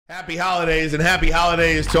Happy holidays, and happy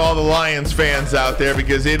holidays to all the Lions fans out there,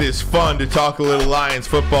 because it is fun to talk a little Lions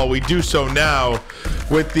football. We do so now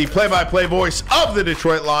with the play-by-play voice of the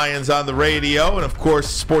Detroit Lions on the radio, and of course,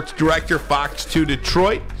 sports director, Fox 2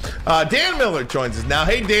 Detroit. Dan Miller joins us now.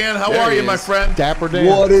 Hey, Dan, how are you, my friend? Dapper Dan.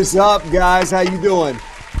 What is up, guys? How you doing?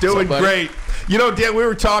 Doing great. You know, Dan, we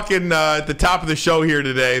were talking at the top of the show here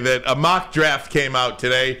today that a mock draft came out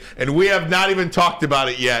today, and we have not even talked about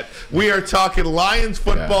it yet. We are talking Lions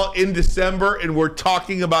football in December, and we're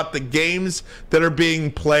talking about the games that are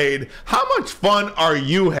being played. How much fun are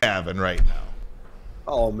you having right now?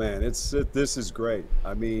 Oh, man, this is great.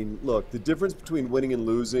 I mean, look, the difference between winning and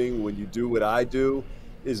losing when you do what I do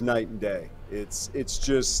is night and day. It's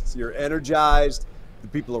just you're energized. The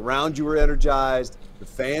people around you are energized. The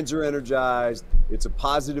fans are energized. It's a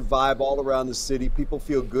positive vibe all around the city. People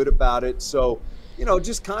feel good about it. So, you know,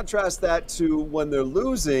 just contrast that to when they're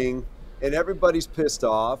losing and everybody's pissed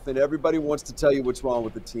off and everybody wants to tell you what's wrong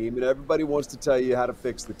with the team and everybody wants to tell you how to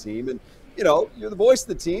fix the team. And, you know, you're the voice of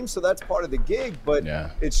the team, so that's part of the gig. But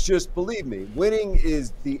It's just, believe me, winning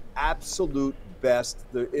is the absolute best.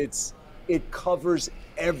 It covers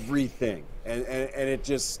everything. And it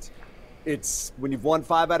just... It's when you've won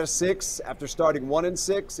 5 out of 6 after starting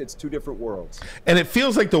 1-6, it's two different worlds. And it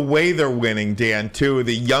feels like the way they're winning, Dan, too,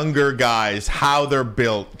 the younger guys, how they're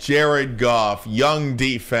built, Jared Goff, young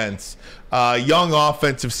defense, young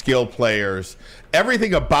offensive skill players.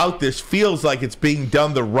 Everything about this feels like it's being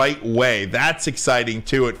done the right way. That's exciting,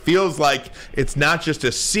 too. It feels like it's not just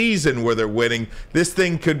a season where they're winning. This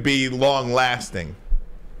thing could be long-lasting.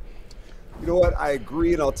 You know what? I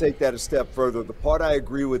agree, and I'll take that a step further. The part I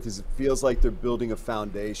agree with is it feels like they're building a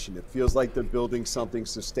foundation. It feels like they're building something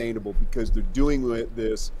sustainable because they're doing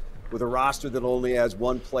this with a roster that only has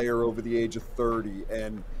one player over the age of 30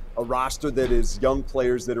 and a roster that is young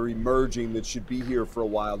players that are emerging that should be here for a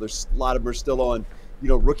while. There's a lot of them are still on, you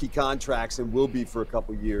know, rookie contracts and will be for a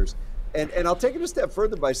couple years. And I'll take it a step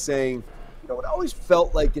further by saying, you know, it always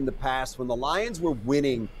felt like in the past when the Lions were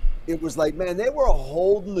winning, it was like, man, they were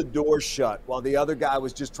holding the door shut while the other guy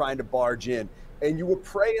was just trying to barge in. And you were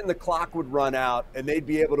praying the clock would run out and they'd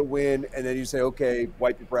be able to win. And then you say, okay,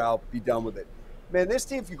 wipe your brow, be done with it. Man, this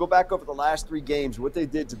team, if you go back over the last 3 games, what they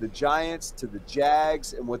did to the Giants, to the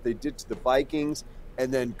Jags, and what they did to the Vikings,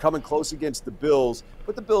 and then coming close against the Bills,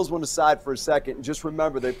 put the Bills one aside for a second and just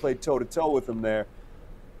remember they played toe-to-toe with them there.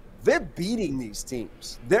 They're beating these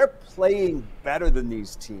teams. They're playing better than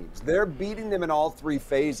these teams. They're beating them in all 3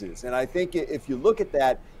 phases. And I think if you look at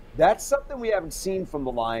that, that's something we haven't seen from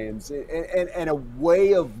the Lions and a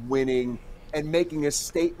way of winning and making a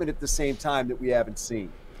statement at the same time that we haven't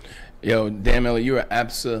seen. Yo, Dan Miller, you are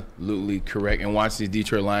absolutely correct. And watch these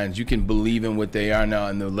Detroit Lions. You can believe in what they are now,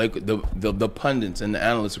 and the pundits and the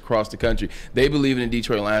analysts across the country, they believe in the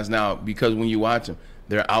Detroit Lions now because when you watch them,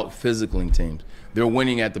 they're out physicaling teams. They're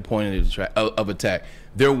winning at the point of attack.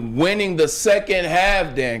 They're winning the second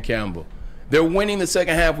half, Dan Campbell. They're winning the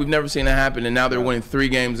second half. We've never seen it happen, and now they're winning 3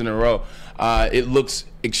 games in a row. It looks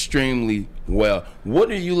extremely well.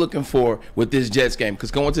 What are you looking for with this Jets game?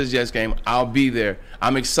 Because going to this Jets game, I'll be there.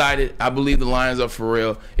 I'm excited. I believe the Lions are for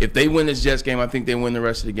real. If they win this Jets game, I think they win the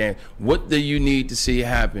rest of the game. What do you need to see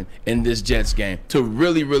happen in this Jets game to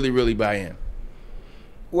really, really, really buy in?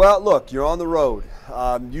 Well, look, you're on the road.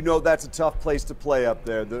 You know that's a tough place to play up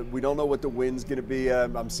there. We don't know what the wind's going to be.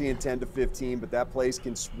 I'm seeing 10 to 15, but that place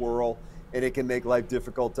can swirl, and it can make life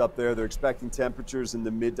difficult up there. They're expecting temperatures in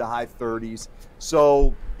the mid to high 30s.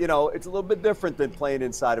 So, you know, it's a little bit different than playing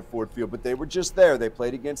inside of Ford Field, but they were just there. They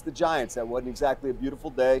played against the Giants. That wasn't exactly a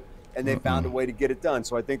beautiful day, and they found a way to get it done.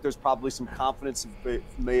 So I think there's probably some confidence,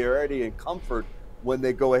 familiarity, and comfort when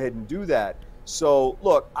they go ahead and do that. So,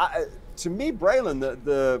 look, to me, Braylon,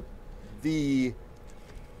 the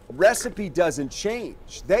recipe doesn't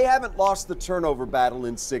change. They haven't lost the turnover battle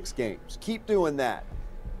in 6 games. Keep doing that.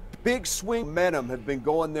 Big swing momentum have been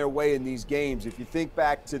going their way in these games. If you think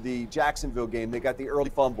back to the Jacksonville game, they got the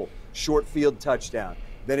early fumble, short field touchdown.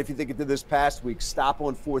 Then if you think into this past week, stop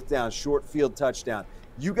on 4th down, short field touchdown.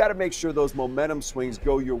 You got to make sure those momentum swings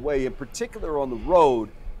go your way, in particular on the road,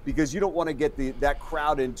 because you don't want to get that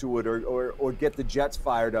crowd into it or get the Jets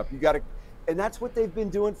fired up. You got to, and that's what they've been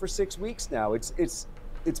doing for 6 weeks now. It's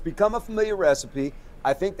become a familiar recipe.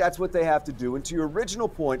 I think that's what they have to do. And to your original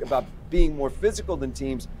point about being more physical than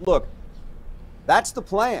teams, look, that's the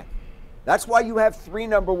plan. That's why you have 3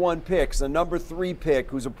 number 1 picks, a number 3 pick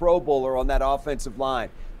who's a Pro Bowler on that offensive line.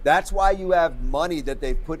 That's why you have money that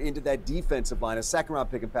they've put into that defensive line, a 2nd-round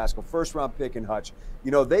pick in Pascal, 1st-round pick in Hutch. You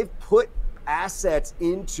know, they've put assets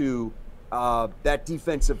into that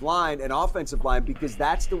defensive line and offensive line because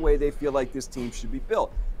that's the way they feel like this team should be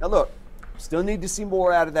built. Now, look, still need to see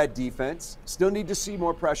more out of that defense. Still need to see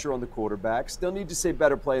more pressure on the quarterback. Still need to see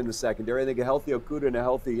better play in the secondary. I think a healthy Okudah and a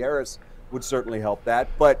healthy Harris would certainly help that.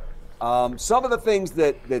 But some of the things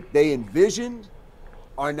that they envisioned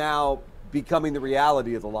are now becoming the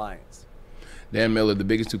reality of the Lions. Dan Miller, the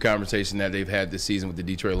biggest two conversations that they've had this season with the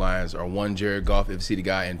Detroit Lions are, one, Jared Goff, is he the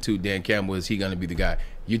guy, and two, Dan Campbell, is he going to be the guy?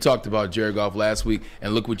 You talked about Jared Goff last week,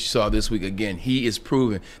 and look what you saw this week again. He is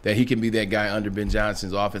proving that he can be that guy under Ben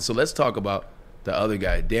Johnson's offense. So let's talk about the other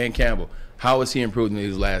guy, Dan Campbell. How has he improved in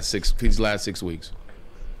these last 6 weeks?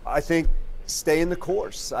 I think staying the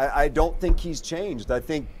course. I don't think he's changed. I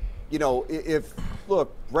think,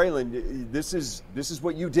 look, Braylon, this is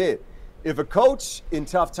what you did. If a coach in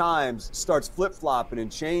tough times starts flip-flopping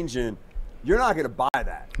and changing, you're not going to buy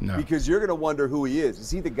that. No. Because you're going to wonder who he is.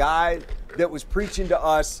 Is he the guy that was preaching to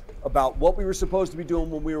us about what we were supposed to be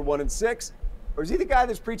doing when we were 1-6? Or is he the guy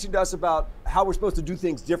that's preaching to us about how we're supposed to do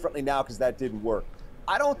things differently now because that didn't work?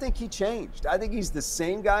 I don't think he changed. I think he's the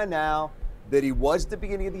same guy now that he was at the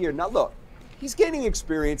beginning of the year. Now, look, he's gaining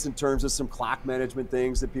experience in terms of some clock management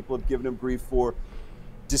things that people have given him grief for.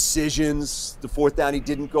 Decisions, the fourth down he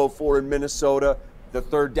didn't go for in Minnesota, the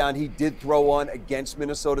third down he did throw on against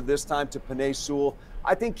Minnesota this time to Penei Sewell.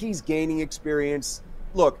 I think he's gaining experience.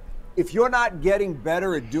 Look, if you're not getting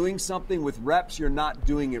better at doing something with reps, you're not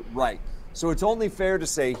doing it right. So it's only fair to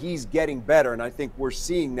say he's getting better, and I think we're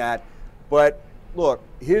seeing that. But look,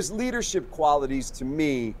 his leadership qualities to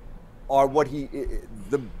me are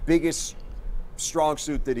the biggest strong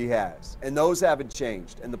suit that he has, and those haven't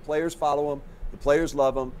changed. And the players follow him. The players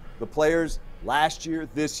love him. The players last year,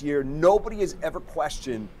 this year, nobody has ever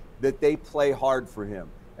questioned that they play hard for him.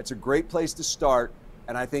 That's a great place to start.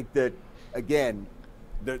 And I think that, again,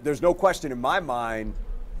 there's no question in my mind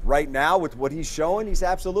right now with what he's showing, he's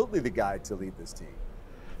absolutely the guy to lead this team.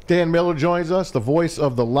 Dan Miller joins us, the voice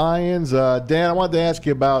of the Lions. Dan, I wanted to ask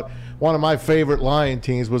you about one of my favorite Lion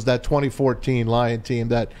teams was that 2014 Lion team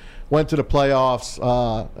that went to the playoffs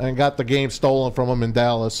and got the game stolen from them in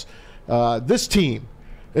Dallas. This team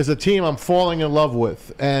is a team I'm falling in love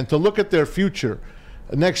with. And to look at their future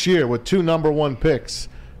next year with 2 number 1 picks,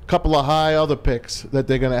 a couple of high other picks that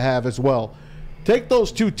they're going to have as well. Take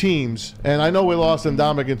those 2 teams, and I know we lost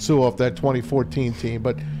Ndamukong Suh off that 2014 team,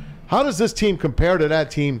 but how does this team compare to that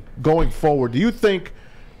team going forward? Do you think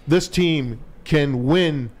this team can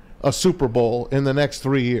win a Super Bowl in the next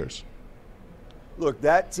 3 years? Look,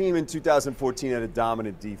 that team in 2014 had a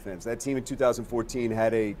dominant defense. That team in 2014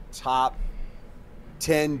 had a top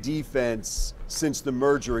 10 defense since the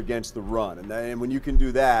merger against the run. And when you can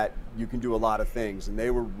do that, you can do a lot of things. And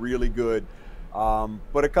they were really good.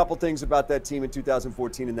 But a couple things about that team in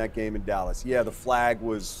 2014 in that game in Dallas. Yeah, the flag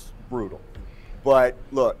was brutal. But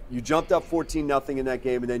look, you jumped up 14-0 in that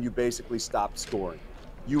game, and then you basically stopped scoring.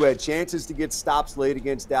 You had chances to get stops late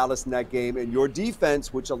against Dallas in that game, and your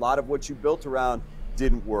defense, which a lot of what you built around,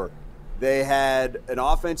 didn't work. They had an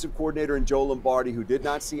offensive coordinator in Joe Lombardi who did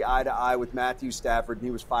not see eye to eye with Matthew Stafford, and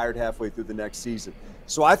he was fired halfway through the next season.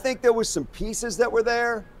 So I think there was some pieces that were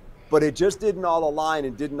there, but it just didn't all align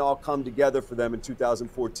and didn't all come together for them in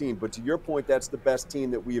 2014. But to your point, that's the best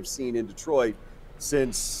team that we have seen in Detroit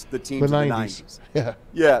since the teams in the 90s.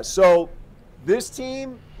 Yeah, so this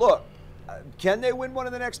team, look, can they win one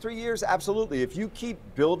in the next 3 years? Absolutely. If you keep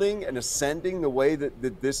building and ascending the way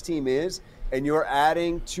that this team is, and you're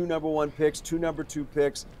adding 2 number 1 picks, 2 number 2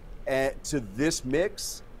 picks to this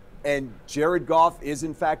mix, and Jared Goff is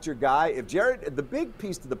in fact your guy, the big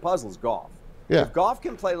piece to the puzzle is Goff. Yeah. If Goff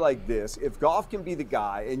can play like this, if Goff can be the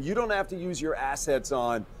guy, and you don't have to use your assets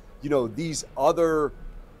on, these other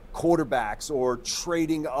quarterbacks or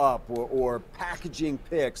trading up or packaging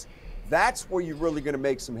picks, that's where you're really going to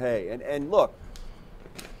make some hay. And look,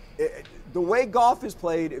 the way Goff is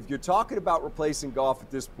played, if you're talking about replacing Goff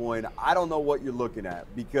at this point, I don't know what you're looking at,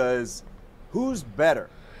 because who's better?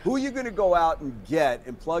 Who are you going to go out and get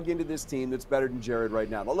and plug into this team that's better than Jared right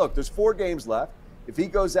now? Now, look, there's 4 games left. If he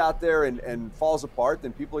goes out there and falls apart,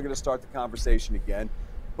 then people are going to start the conversation again.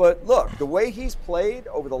 But look, the way he's played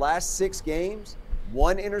over the last 6 games,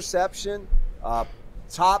 1 interception,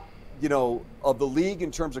 top of the league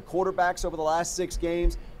in terms of quarterbacks over the last 6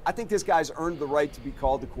 games, I think this guy's earned the right to be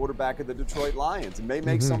called the quarterback of the Detroit Lions. It may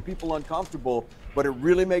make some people uncomfortable, but it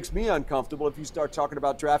really makes me uncomfortable if you start talking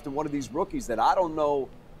about drafting one of these rookies that I don't know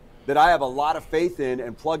that I have a lot of faith in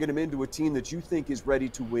and plugging him into a team that you think is ready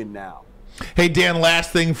to win now. Hey, Dan,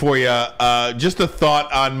 last thing for you. Just a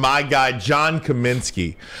thought on my guy, John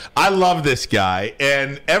Kaminsky. I love this guy,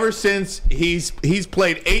 and ever since he's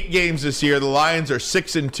played 8 games this year, the Lions are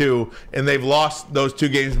 6-2, and they've lost those 2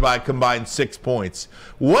 games by a combined 6 points.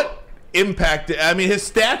 What impact. I mean, his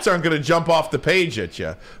stats aren't going to jump off the page at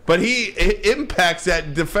you, but he impacts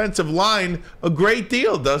that defensive line a great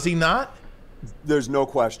deal, does he not? There's no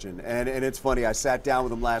question. And it's funny, I sat down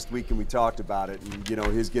with him last week and we talked about it. And, you know,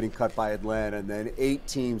 his getting cut by Atlanta and then 8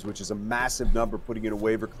 teams, which is a massive number, putting in a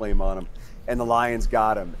waiver claim on him. And the Lions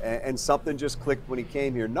got him. And something just clicked when he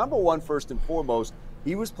came here. Number one, first and foremost,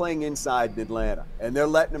 he was playing inside in Atlanta. And they're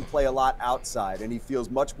letting him play a lot outside. And he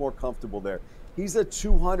feels much more comfortable there. He's a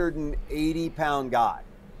 280-pound guy.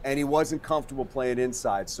 And he wasn't comfortable playing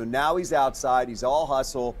inside. So now he's outside. He's all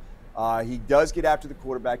hustle. He does get after the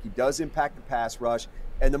quarterback. He does impact the pass rush.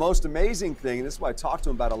 And the most amazing thing, and this is why I talked to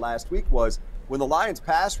him about it last week, was when the Lions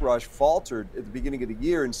pass rush faltered at the beginning of the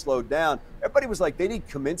year and slowed down, everybody was like, they need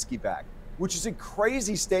Kaminsky back, which is a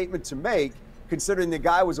crazy statement to make considering the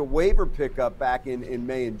guy was a waiver pickup back in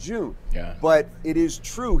May and June. Yeah. But it is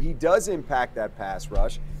true. He does impact that pass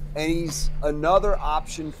rush. And he's another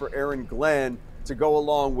option for Aaron Glenn to go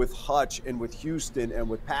along with Hutch and with Houston and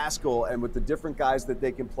with Pascal and with the different guys that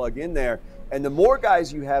they can plug in there. And the more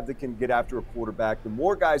guys you have that can get after a quarterback, the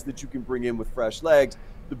more guys that you can bring in with fresh legs,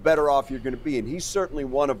 the better off you're going to be. And he's certainly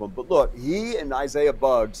one of them. But look, he and Isaiah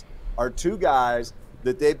Buggs are 2 guys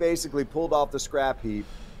that they basically pulled off the scrap heap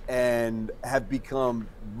and have become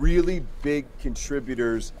really big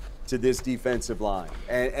contributors to this defensive line.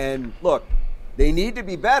 And look, they need to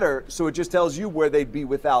be better, so it just tells you where they'd be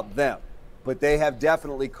without them. But they have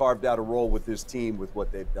definitely carved out a role with this team with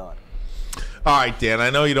what they've done. All right, Dan, I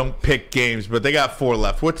know you don't pick games, but they got 4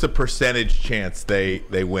 left. What's the percentage chance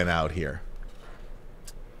they win out here?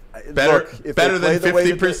 Better, Look, better than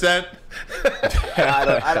 50%?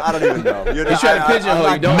 I don't even know. He's trying to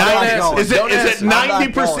pigeonhole you. Don't ask. Is it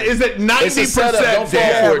 90%? Is it 90%? Don't fall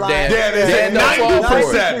for it, Dan. Dan, is it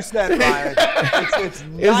 90%? 90%, it's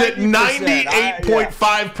Is it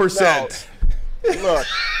 98.5%? Look,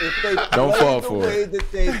 if they Don't play fall the for way it.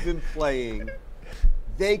 that they've been playing,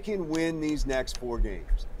 they can win these next 4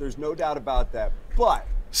 games. There's no doubt about that. But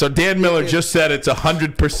So Dan Miller just said it's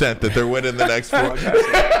 100% that they're winning the next 4.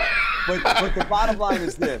 but the bottom line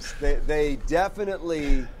is this: they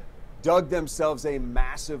definitely dug themselves a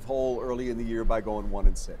massive hole early in the year by going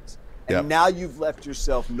 1-6, and Yep. now you've left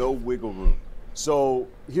yourself no wiggle room. So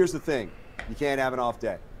here's the thing: you can't have an off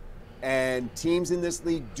day. And teams in this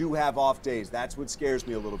league do have off days. That's what scares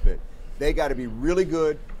me a little bit. They got to be really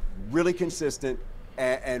good, really consistent,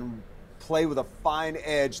 and play with a fine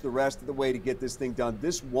edge the rest of the way to get this thing done.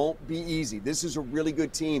 This won't be easy. This is a really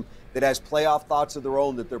good team that has playoff thoughts of their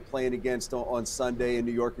own that they're playing against on Sunday in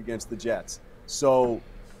New York against the Jets. So,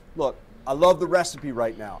 look, I love the recipe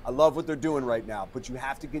right now. I love what they're doing right now, but you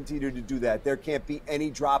have to continue to do that. There can't be any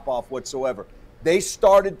drop-off whatsoever. They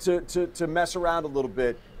started to mess around a little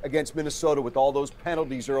bit against Minnesota with all those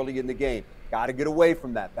penalties early in the game. Got to get away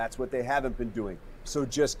from that. That's what they haven't been doing. So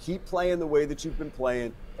just keep playing the way that you've been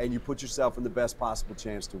playing, and you put yourself in the best possible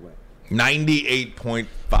chance to win.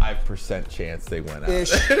 98.5% chance they win out.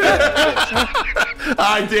 Ish. All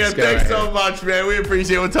right, Dan, thanks so much, man. We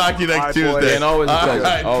appreciate it. We'll talk to you next Tuesday. Dan, always a pleasure.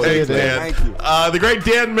 Right, Always. thanks, Dan. Thank you. The great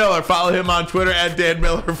Dan Miller. Follow him on Twitter at Dan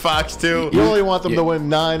Miller Fox 2. You only want them to win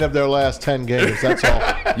 9 of their last 10 games. That's all.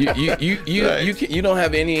 You don't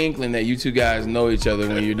have any inkling that you 2 guys know each other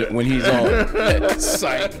when he's on.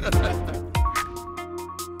 Psych.